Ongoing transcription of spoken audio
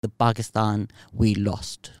the Pakistan we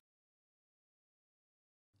lost.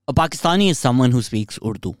 A Pakistani is someone who speaks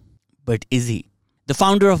Urdu. But is he? The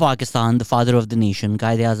founder of Pakistan, the father of the nation,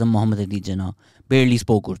 Quaid-e-Azam Muhammad Ali Jinnah, barely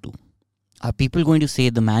spoke Urdu. Are people going to say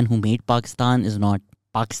the man who made Pakistan is not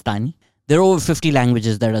Pakistani? There are over 50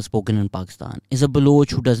 languages that are spoken in Pakistan. Is a Baloch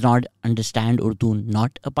who does not understand Urdu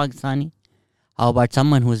not a Pakistani? How about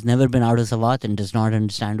someone who has never been out of Sawat and does not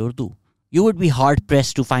understand Urdu? You would be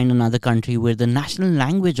hard-pressed to find another country where the national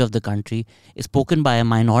language of the country is spoken by a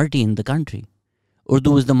minority in the country.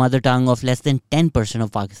 Urdu is the mother tongue of less than 10%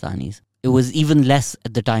 of Pakistanis. It was even less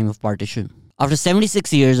at the time of partition. After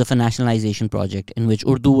 76 years of a nationalization project in which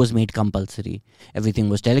Urdu was made compulsory, everything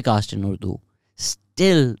was telecast in Urdu,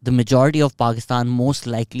 still the majority of Pakistan most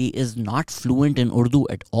likely is not fluent in Urdu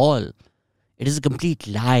at all. It is a complete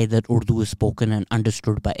lie that Urdu is spoken and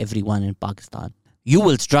understood by everyone in Pakistan. You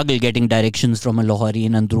will struggle getting directions from a Lahori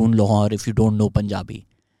in Androon Lahore if you don't know Punjabi,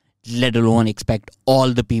 let alone expect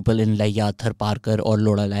all the people in Layya, Tharparkar or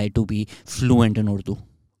Lodalai to be fluent in Urdu.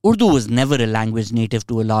 Urdu was never a language native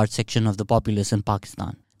to a large section of the populace in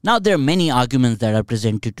Pakistan. Now, there are many arguments that are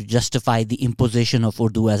presented to justify the imposition of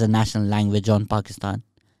Urdu as a national language on Pakistan.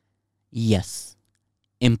 Yes,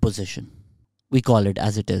 imposition. We call it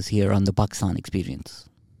as it is here on the Pakistan Experience.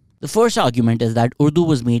 The first argument is that Urdu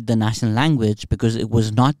was made the national language because it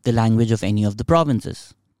was not the language of any of the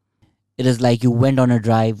provinces. It is like you went on a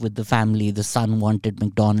drive with the family, the son wanted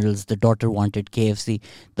McDonald's, the daughter wanted KFC,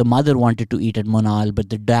 the mother wanted to eat at Monal, but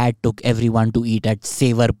the dad took everyone to eat at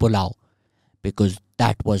Savar Pulao because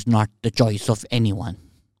that was not the choice of anyone.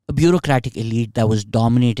 A bureaucratic elite that was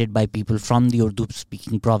dominated by people from the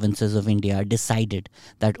Urdu-speaking provinces of India decided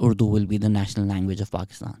that Urdu will be the national language of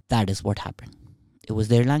Pakistan. That is what happened. It was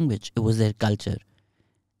their language, it was their culture,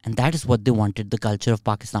 and that is what they wanted the culture of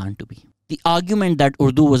Pakistan to be. The argument that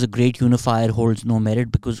Urdu was a great unifier holds no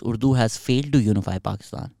merit because Urdu has failed to unify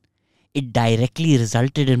Pakistan. It directly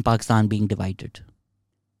resulted in Pakistan being divided.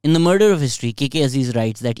 In The Murder of History, K.K. Aziz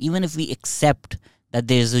writes that even if we accept that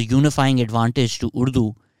there is a unifying advantage to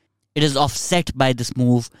Urdu, it is offset by this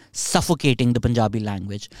move suffocating the Punjabi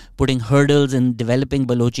language, putting hurdles in developing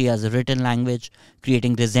Balochi as a written language,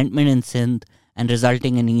 creating resentment in Sindh, and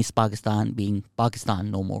resulting in East Pakistan being Pakistan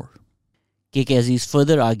no more. K.K. Aziz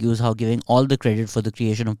further argues how giving all the credit for the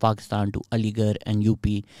creation of Pakistan to Aligarh and UP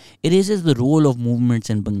erases the role of movements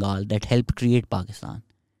in Bengal that helped create Pakistan.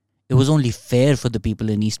 It was only fair for the people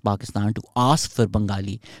in East Pakistan to ask for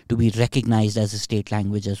Bengali to be recognized as a state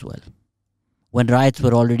language as well. When riots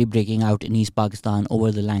were already breaking out in East Pakistan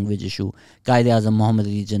over the language issue, Quaid-e-Azam Muhammad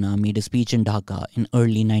Ali Jinnah made a speech in Dhaka in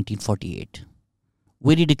early 1948,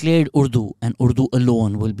 where he declared Urdu and Urdu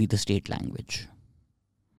alone will be the state language.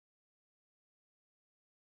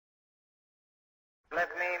 Let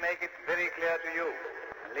me make it very clear to you,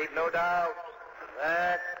 and leave no doubt,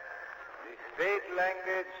 that the state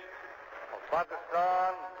language of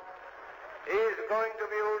Pakistan is going to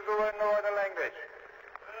be Urdu and no other language.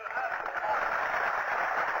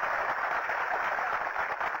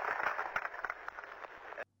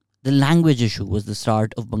 The language issue was the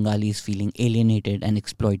start of Bengalis feeling alienated and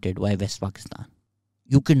exploited by West Pakistan.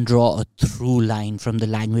 You can draw a through line from the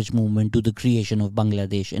language movement to the creation of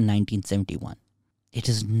Bangladesh in 1971. It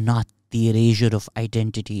is not the erasure of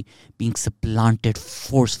identity being supplanted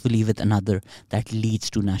forcefully with another that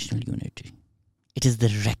leads to national unity. It is the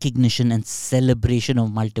recognition and celebration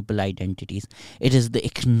of multiple identities. It is the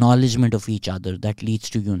acknowledgement of each other that leads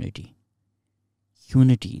to unity.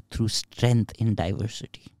 Unity through strength in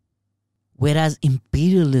diversity. Whereas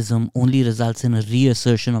imperialism only results in a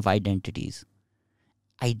reassertion of identities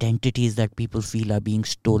that people feel are being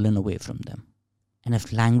stolen away from them. And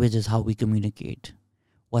if language is how we communicate,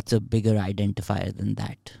 what's a bigger identifier than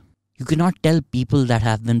that? You cannot tell people that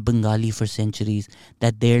have been Bengali for centuries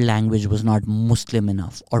that their language was not Muslim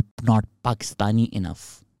enough or not Pakistani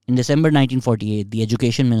enough. In December 1948, the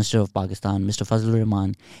Education Minister of Pakistan, Mr. Fazlur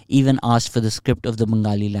Rahman, even asked for the script of the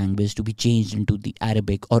Bengali language to be changed into the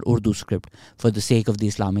Arabic or Urdu script for the sake of the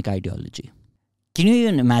Islamic ideology. Can you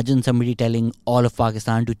even imagine somebody telling all of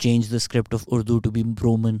Pakistan to change the script of Urdu to be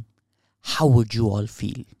Roman? How would you all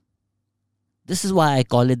feel? This is why I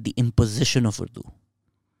call it the imposition of Urdu.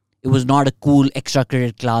 It was not a cool extra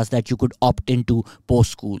credit class that you could opt into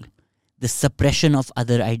post-school. The suppression of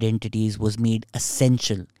other identities was made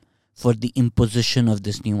essential for the imposition of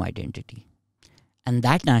this new identity. And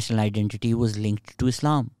that national identity was linked to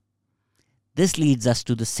Islam. This leads us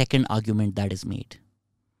to the second argument that is made,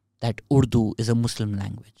 that Urdu is a Muslim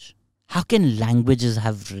language. How can languages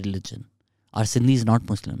have religion? Are Sindhis not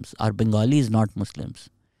Muslims? Are Bengalis not Muslims?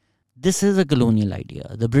 This is a colonial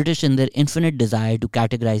idea. The British, in their infinite desire to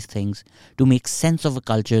categorize things, to make sense of a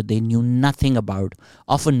culture they knew nothing about,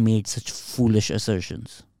 often made such foolish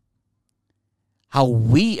assertions. How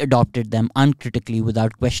we adopted them uncritically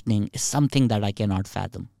without questioning is something that I cannot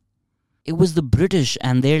fathom. It was the British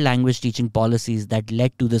and their language teaching policies that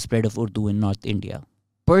led to the spread of Urdu in North India.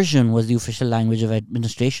 Persian was the official language of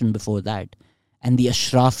administration before that, and the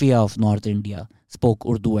Ashrafia of North India spoke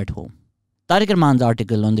Urdu at home. Tariq Rahman's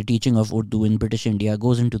article on the teaching of Urdu in British India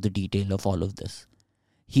goes into the detail of all of this.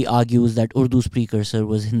 He argues that Urdu's precursor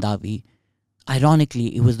was Hindavi.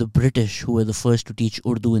 Ironically, it was the British who were the first to teach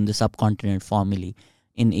Urdu in the subcontinent formally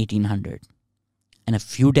in 1800, and a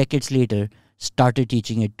few decades later started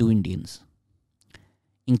teaching it to Indians,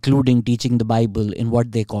 including teaching the Bible in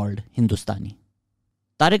what they called Hindustani.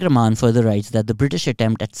 Tariq Rahman further writes that the British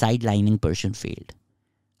attempt at sidelining Persian failed.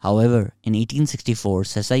 However, in 1864,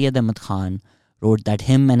 Sir Syed Ahmed Khan wrote that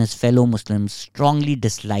him and his fellow Muslims strongly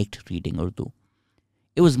disliked reading Urdu.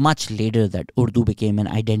 It was much later that Urdu became an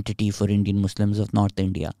identity for Indian Muslims of North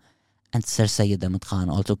India, and Sir Syed Ahmed Khan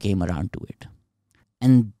also came around to it.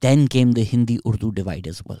 And then came the Hindi-Urdu divide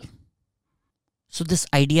as well. So this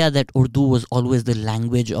idea that Urdu was always the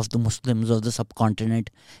language of the Muslims of the subcontinent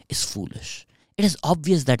is foolish. It is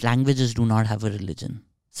obvious that languages do not have a religion.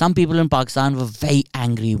 Some people in Pakistan were very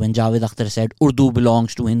angry when Javed Akhtar said Urdu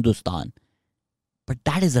belongs to Hindustan. But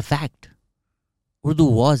that is a fact. Urdu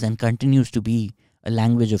was and continues to be a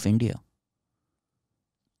language of India.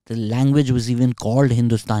 The language was even called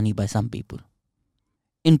Hindustani by some people.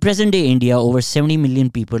 In present-day India, over 70 million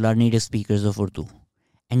people are native speakers of Urdu,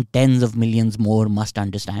 and tens of millions more must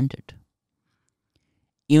understand it.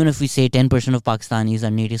 Even if we say 10% of Pakistanis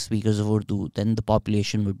are native speakers of Urdu, then the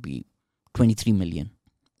population would be 23 million,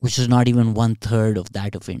 which is not even 1/3 of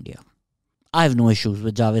that of India. I have no issues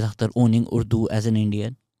with Javed Akhtar owning Urdu as an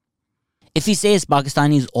Indian. If he says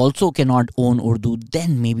Pakistanis also cannot own Urdu,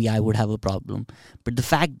 then maybe I would have a problem. But the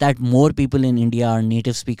fact that more people in India are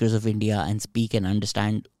native speakers of India and speak and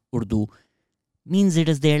understand Urdu means it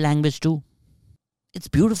is their language too. It's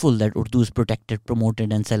beautiful that Urdu is protected,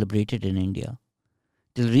 promoted and celebrated in India.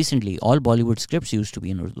 Till recently, all Bollywood scripts used to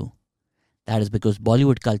be in Urdu. That is because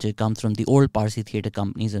Bollywood culture comes from the old Parsi theatre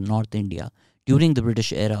companies in North India during the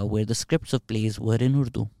British era, where the scripts of plays were in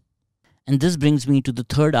Urdu. And this brings me to the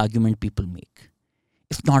third argument people make.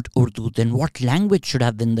 If not Urdu, then what language should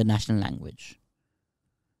have been the national language?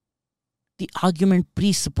 The argument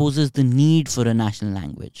presupposes the need for a national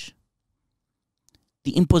language.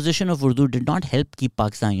 The imposition of Urdu did not help keep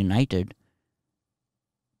Pakistan united,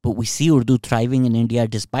 but we see Urdu thriving in India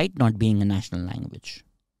despite not being a national language.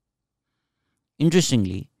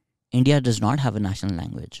 Interestingly, India does not have a national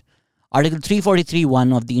language. Article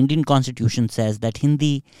 343(1) of the Indian Constitution says that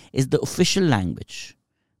Hindi is the official language,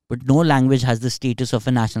 but no language has the status of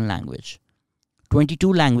a national language.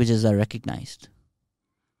 22 languages are recognized.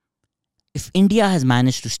 If India has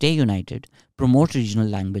managed to stay united, promote regional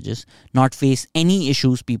languages, not face any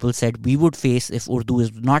issues people said we would face if Urdu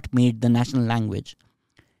is not made the national language,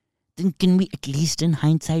 then can we at least in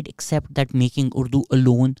hindsight accept that making Urdu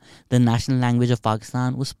alone the national language of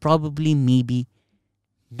Pakistan was probably maybe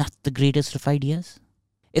not the greatest of ideas?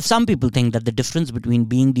 If some people think that the difference between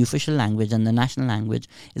being the official language and the national language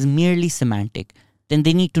is merely semantic, then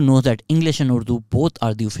they need to know that English and Urdu both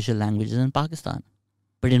are the official languages in Pakistan.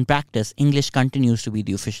 But in practice, English continues to be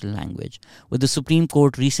the official language, with the Supreme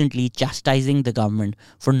Court recently chastising the government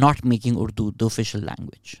for not making Urdu the official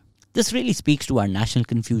language. This really speaks to our national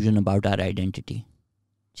confusion about our identity.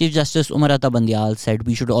 Chief Justice Umar Ata Bandial said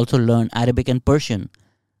we should also learn Arabic and Persian,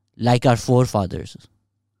 like our forefathers.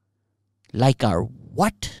 Like our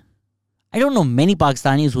what? I don't know many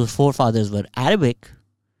Pakistanis whose forefathers were Arabic.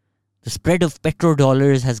 The spread of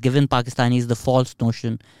petrodollars has given Pakistanis the false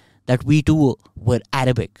notion that we too were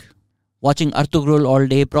Arabic. Watching Artugrul all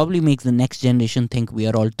day probably makes the next generation think we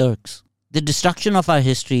are all Turks. The destruction of our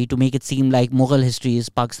history to make it seem like Mughal history is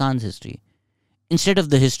Pakistan's history. Instead of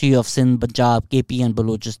the history of Sindh, Punjab, KP and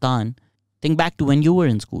Balochistan, think back to when you were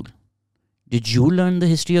in school. Did you learn the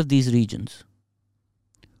history of these regions?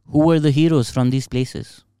 Who were the heroes from these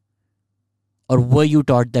places? Or were you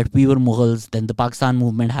taught that we were Mughals, then the Pakistan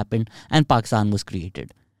movement happened and Pakistan was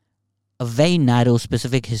created? A very narrow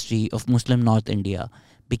specific history of Muslim North India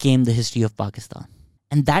became the history of Pakistan.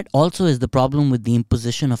 And that also is the problem with the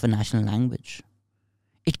imposition of a national language.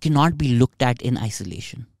 It cannot be looked at in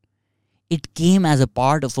isolation. It came as a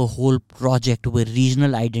part of a whole project where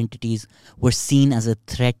regional identities were seen as a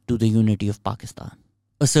threat to the unity of Pakistan.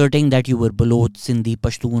 Asserting that you were Baloch, Sindhi,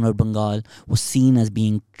 Pashtun or Bengal was seen as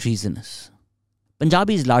being treasonous.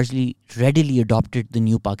 Punjabis largely readily adopted the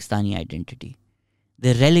new Pakistani identity.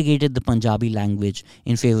 They relegated the Punjabi language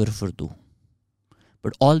in favor of Urdu.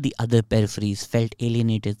 But all the other peripheries felt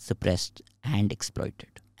alienated, suppressed, and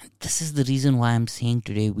exploited. And this is the reason why I'm saying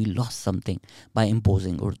today we lost something by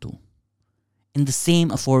imposing Urdu. In the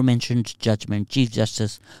same aforementioned judgment, Chief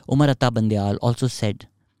Justice Umar Atta Bandial also said,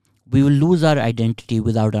 "We will lose our identity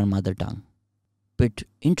without our mother tongue." But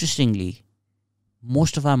interestingly,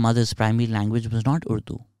 most of our mother's primary language was not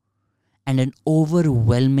Urdu. And an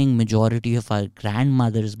overwhelming majority of our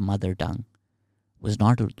grandmother's mother tongue was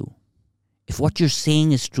not Urdu. If what you're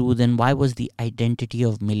saying is true, then why was the identity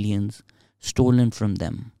of millions stolen from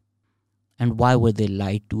them? And why were they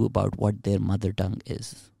lied to about what their mother tongue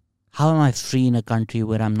is? How am I free in a country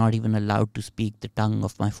where I'm not even allowed to speak the tongue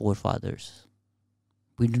of my forefathers?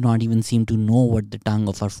 We do not even seem to know what the tongue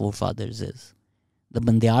of our forefathers is. The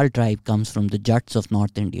Bandial tribe comes from the Jats of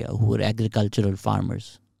North India, who were agricultural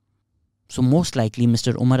farmers. So most likely,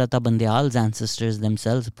 Mr. Umar Atta Bandial's ancestors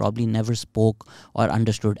themselves probably never spoke or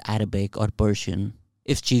understood Arabic or Persian.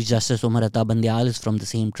 If Chief Justice Umar Atta Bandial is from the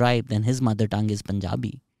same tribe, then his mother tongue is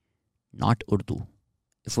Punjabi, not Urdu.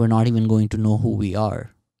 If we're not even going to know who we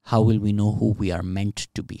are, how will we know who we are meant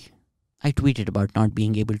to be? I tweeted about not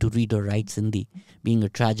being able to read or write Sindhi being a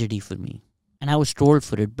tragedy for me. And I was trolled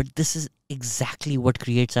for it, but this is exactly what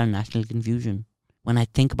creates our national confusion. When I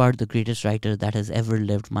think about the greatest writer that has ever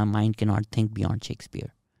lived, my mind cannot think beyond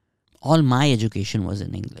Shakespeare. All my education was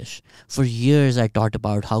in English. For years I taught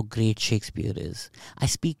about how great Shakespeare is. I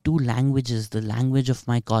speak 2 languages, the language of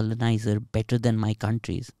my colonizer better than my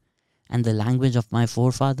country's, and the language of my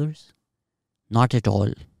forefathers? Not at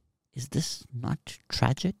all. Is this not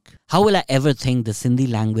tragic? How will I ever think the Sindhi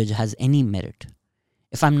language has any merit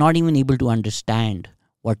if I'm not even able to understand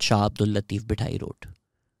what Shah Abdul Latif Bhittai wrote?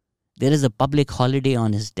 There is a public holiday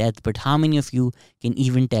on his death, but how many of you can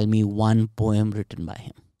even tell me one poem written by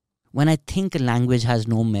him? When I think a language has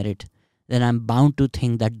no merit, then I'm bound to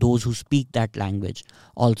think that those who speak that language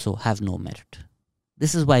also have no merit.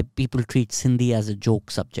 This is why people treat Sindhi as a joke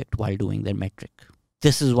subject while doing their metric.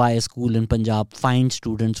 This is why a school in Punjab finds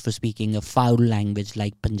students for speaking a foul language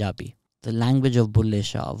like Punjabi. The language of Bulle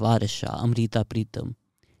Shah, Waris Shah, Amrita Pritam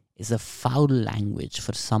is a foul language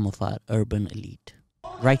for some of our urban elite.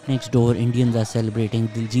 Right next door, Indians are celebrating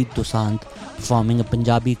Diljit Dosanjh performing a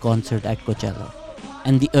Punjabi concert at Coachella.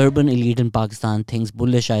 And the urban elite in Pakistan thinks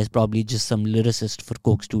Bulle Shah is probably just some lyricist for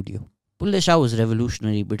Coke Studio. Bulle Shah was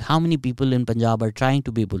revolutionary, but how many people in Punjab are trying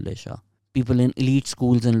to be Bulle Shah? People in elite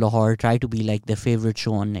schools in Lahore try to be like their favorite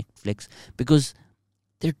show on Netflix because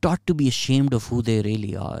they're taught to be ashamed of who they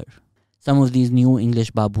really are. Some of these new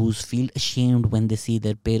English babus feel ashamed when they see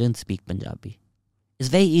their parents speak Punjabi. It's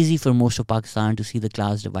very easy for most of Pakistan to see the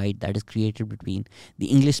class divide that is created between the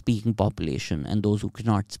English-speaking population and those who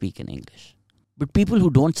cannot speak in English. But people who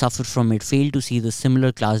don't suffer from it fail to see the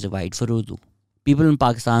similar class divide for Urdu. People in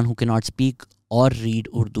Pakistan who cannot speak or read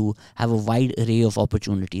Urdu have a wide array of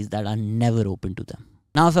opportunities that are never open to them.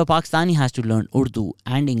 Now, if a Pakistani has to learn Urdu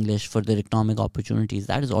and English for their economic opportunities,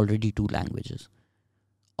 that is already 2 languages.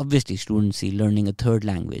 Obviously, students see learning a 3rd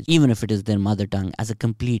language, even if it is their mother tongue, as a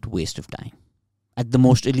complete waste of time. At the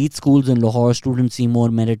most elite schools in Lahore, students see more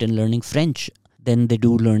merit in learning French than they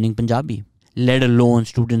do learning Punjabi, let alone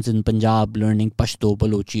students in Punjab learning Pashto,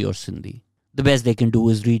 Balochi or Sindhi. The best they can do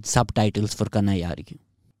is read subtitles for Kanayari.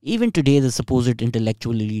 Even today, the supposed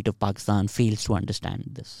intellectual elite of Pakistan fails to understand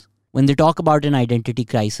this. When they talk about an identity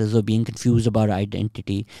crisis or being confused about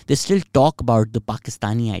identity, they still talk about the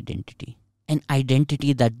Pakistani identity, an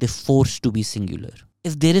identity that they force to be singular.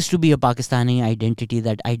 If there is to be a Pakistani identity,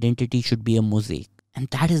 that identity should be a mosaic. And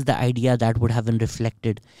that is the idea that would have been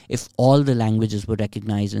reflected if all the languages were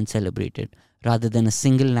recognized and celebrated, rather than a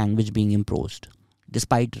single language being imposed,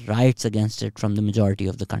 despite riots against it from the majority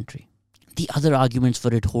of the country. The other arguments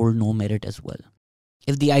for it hold no merit as well.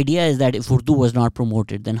 If the idea is that if Urdu was not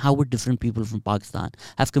promoted, then how would different people from Pakistan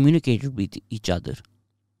have communicated with each other?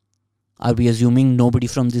 Are we assuming nobody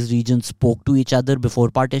from this region spoke to each other before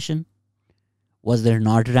partition? Was there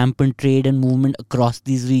not rampant trade and movement across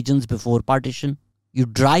these regions before partition? You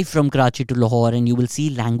drive from Karachi to Lahore and you will see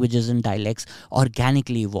languages and dialects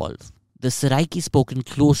organically evolve. The Saraiki spoken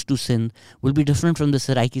close to Sindh will be different from the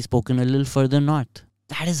Saraiki spoken a little further north.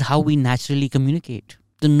 That is how we naturally communicate.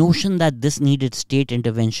 The notion that this needed state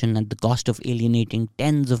intervention at the cost of alienating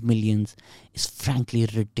tens of millions is frankly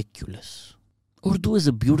ridiculous. Urdu is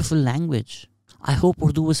a beautiful language. I hope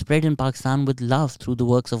Urdu was spread in Pakistan with love through the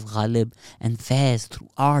works of Ghalib and Faiz, through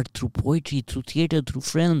art, through poetry, through theatre, through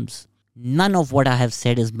films. None of what I have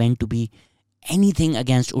said is meant to be anything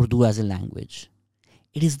against Urdu as a language.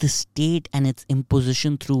 It is the state and its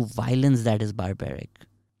imposition through violence that is barbaric.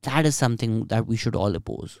 That is something that we should all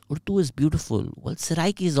oppose. Urdu is beautiful. Well,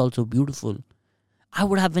 Saraiki is also beautiful. I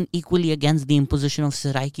would have been equally against the imposition of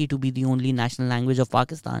Saraiki to be the only national language of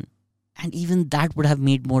Pakistan. And even that would have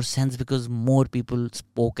made more sense because more people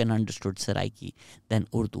spoke and understood Saraiki than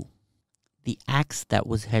Urdu. The axe that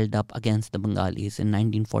was held up against the Bengalis in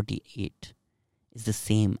 1948 is the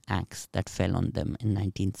same axe that fell on them in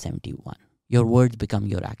 1971. Your words become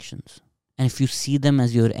your actions. And if you see them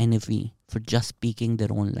as your enemy for just speaking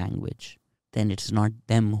their own language, then it's not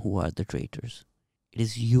them who are the traitors. It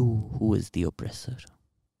is you who is the oppressor.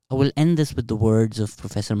 I will end this with the words of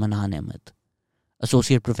Professor Mannan Ahmed,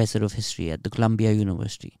 Associate Professor of History at the Columbia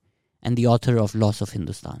University and the author of Loss of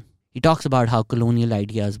Hindustan. He talks about how colonial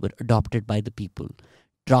ideas were adopted by the people,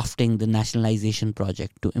 drafting the nationalization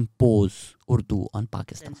project to impose Urdu on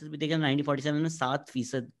Pakistan. Census भी देखा 1947 में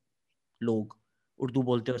 7% लोग उर्दू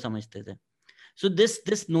बोलते और समझते थे. So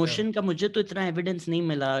this notion का मुझे तो इतना evidence नहीं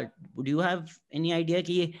मिला. Would you have any idea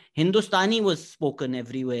कि ये Hindustani was spoken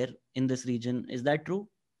everywhere in this region? Is that true?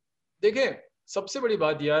 देखिए, सबसे बड़ी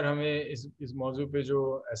बात यार हमें इस मौजू पे जो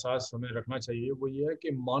एहसास हमें रखना चाहिए वो ये है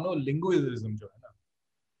कि मोनोलिंग्विज्म जो है ना,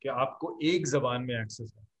 कि आपको एक जबान में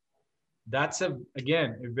एक्सेस है. That's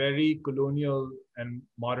again a very colonial and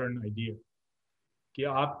modern idea. कि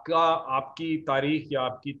आपकी तारीख या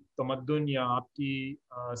आपकी तमद्दुन या आपकी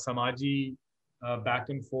समाजी बैक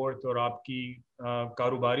एंड फोर्थ और आपकी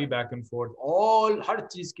कारोबारी बैक एंड फोर्थ हर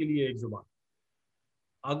चीज के लिए एक जुबान.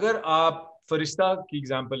 अगर आप फरिश्ता की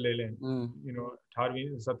एग्जांपल ले लें,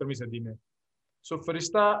 18वीं 17वीं सदी में, so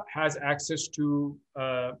Firishta has access to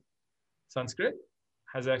Sanskrit,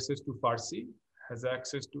 has access to Farsi, has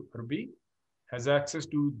access to Arabi, has access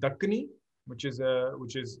to Dakkani, which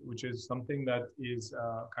is something that is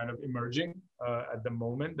kind of emerging at the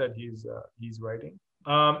moment that he's writing,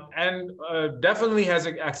 and definitely has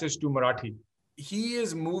access to Marathi. He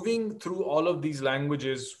is moving through all of these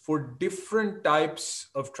languages for different types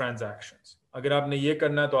of transactions. अगर आपने ये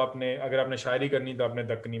करना तो अगर आपने शायरी करनी तो आपने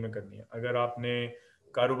दक्कनी में करनी है. अगर आपने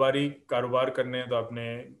कारोबार करने हैं तो आपने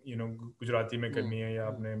गुजराती में करनी है या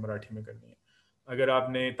आपने मराठी में करनी है. अगर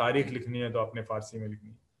आपने तारीख लिखनी है तो आपने फारसी में लिखनी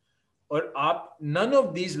है. और none of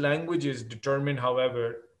these languages determine, however,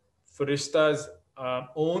 Farista's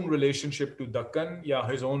own relationship to Dakkan या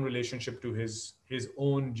his own relationship to his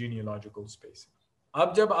own genealogical space.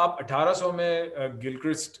 अब जब आप 1800 में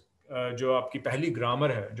गिलक्रिस्ट जो आपकी पहली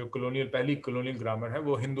ग्रामर है, जो पहली colonial ग्रामर है,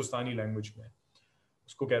 वो हिंदुस्तानी लैंग्वेज में,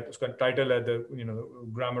 उसका टाइटल है the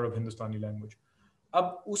grammar of Hindustani language.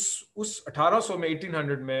 अब उस 1800 में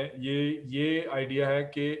 1800 में ये आइडिया है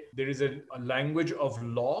कि there is a language of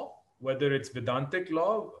law, whether it's Vedantic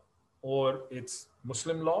law or it's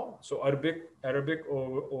Muslim law, so Arabic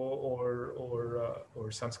or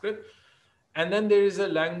Sanskrit, and then there is a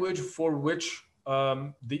language for which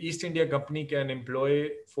the East India Company can employ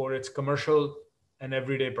for its commercial and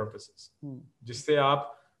everyday purposes. जिससे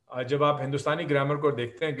जब आप हिंदुस्तानी grammar को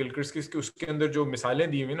देखते हैं Gilchrist की, उसके अंदर जो मिसालें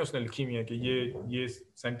दी हुई हैं उसने लिखी हुई हैं कि ये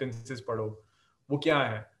सेंटेंसेस पढ़ो, वो क्या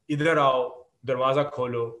है, इधर आओ, दरवाजा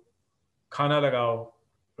खोलो, खाना लगाओ.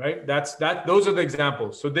 Right? Those are the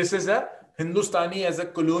examples. So this is a Hindustani as a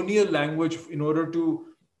colonial language in order to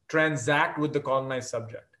transact with the colonized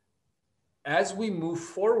subject. As we move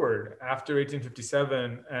forward after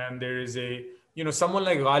 1857, and there is someone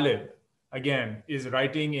like Ghalib, again, is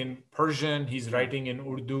writing in Persian, he's writing in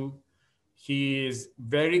Urdu. He is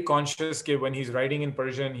very conscious that when he's writing in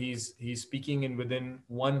Persian, he's speaking within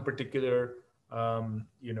one particular,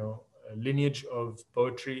 lineage of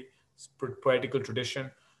poetry, poetical tradition.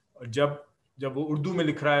 जब वो उर्दू में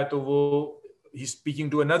लिख रहा है तो वो he's speaking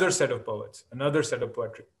to another set of poets, another set of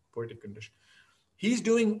poetic condition. He's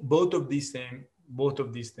doing both of these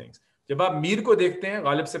things. जब आप मीर को देखते हैं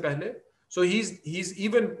गालिब से पहले, so he's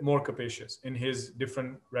even more capacious in his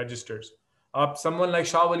different registers. आप someone like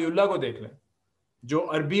शाह वलीउल्लाह को देख लें, जो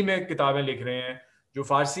अरबी में किताबें लिख रहे हैं, जो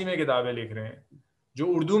फारसी में किताबें लिख रहे हैं, जो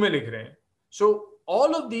उर्दू में लिख रहे हैं. So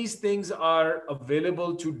all of these things are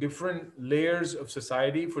available to different layers of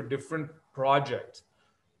society for different projects.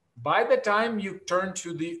 By the time you turn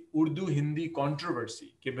to the Urdu-Hindi controversy,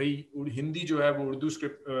 कि भाई हिंदी जो है वो उर्दू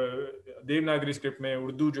स्क्रिप्ट, देवनागरी स्क्रिप्ट में,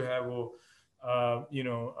 उर्दू जो है वो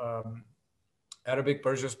अरबिक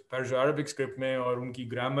पर्शियो अरबिक स्क्रिप्ट में, और उनकी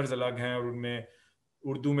ग्रामर्स अलग हैं, और उनमें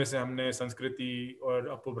उर्दू में से हमने संस्कृति और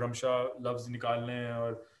अपभ्रंशा लफ्ज निकालने हैं,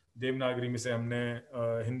 और देवनागरी में से हमने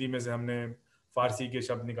हिंदी में से हमने फारसी के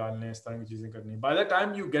शब्द निकालने हैं, इस तरह की चीजें करनी. By the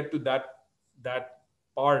time you get to that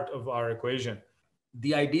part of our equation,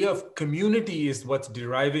 the idea of community is what's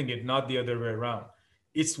deriving it, not the other way around.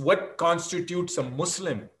 It's what constitutes a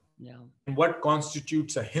Muslim and what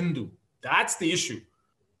constitutes a Hindu. That's the issue.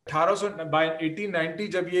 1800 by 1890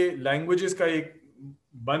 जब ये languages का एक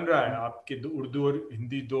बन रहा है, आपके उर्दू और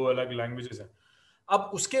हिंदी दो अलग languages हैं.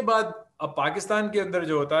 अब उसके बाद अब पाकिस्तान के अंदर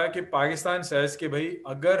जो होता है कि पाकिस्तान says कि भाई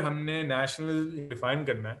अगर हमने national define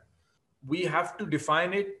करना है, we have to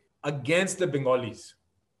define it against the Bengalis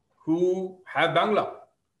who have Bangla.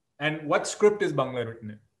 And what script is Bangla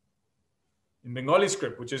written in? In Bengali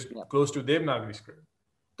script, which is close to Devanagari script.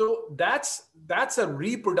 So that's a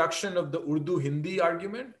reproduction of the Urdu Hindi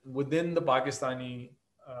argument within the Pakistani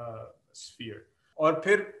sphere. और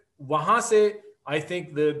फिर वहाँ से I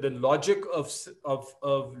think the logic of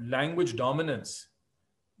language dominance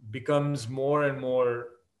becomes more and more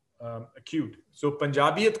acute. So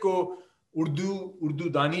पंजाबियत को उर्दू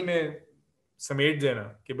दानी में समेट देना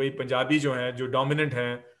कि भाई पंजाबी जो हैं, जो डोमिनेंट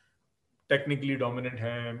हैं, टेक्निकली डोमिनेंट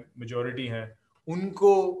हैं, मेजॉरिटी हैं,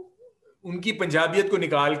 उनको उनकी पंजाबियत को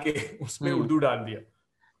निकाल के उसमें उर्दू डाल दिया.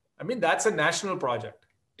 I mean that's a national project.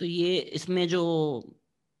 तो ये इसमें जो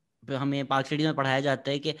हमें पाक स्टडीज में पढ़ाया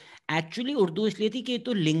जाता है कि एक्चुअली उर्दू इसलिए थी कि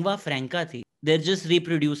तो लिंग्वा फ्रैंका थी. They're just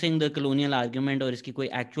reproducing the colonial argument और इसकी कोई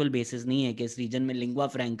एक्चुअल बेसिस नहीं है कि इस रीजन में लिंग्वा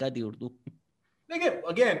फ्रैंका थी उर्दू. देखिए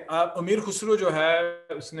अगेन अमीर खुसरो जो है,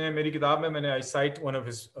 उसने मेरी किताब में मैंने I cite one of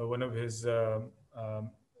his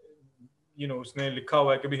उसने लिखा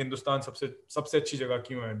हुआ है कि भी हिंदुस्तान सबसे अच्छी जगह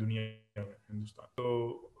क्यों है दुनिया में हिंदुस्तान.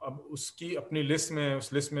 तो अब उसकी अपनी लिस्ट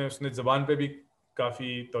में उसने ज़बान पे भी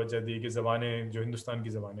काफ़ी तवज्जो दी कि ज़बानें जो हिंदुस्तान की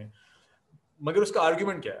ज़बानें, मगर उसका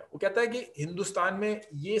आर्ग्यूमेंट क्या है? वो कहता है कि हिंदुस्तान में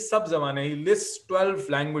ये सब ज़बानें, he list 12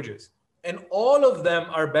 languages and all of them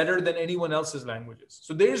are better than anyone else's languages.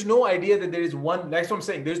 So there is no idea that there is one, that's what I'm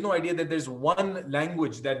saying, there's no idea that there's one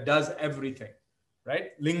language that does everything,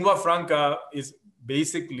 right? Lingua franca is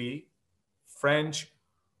basically French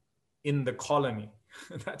in the colony.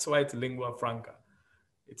 That's why it's lingua franca.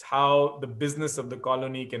 It's how the business of the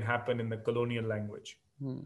colony can happen in the colonial language.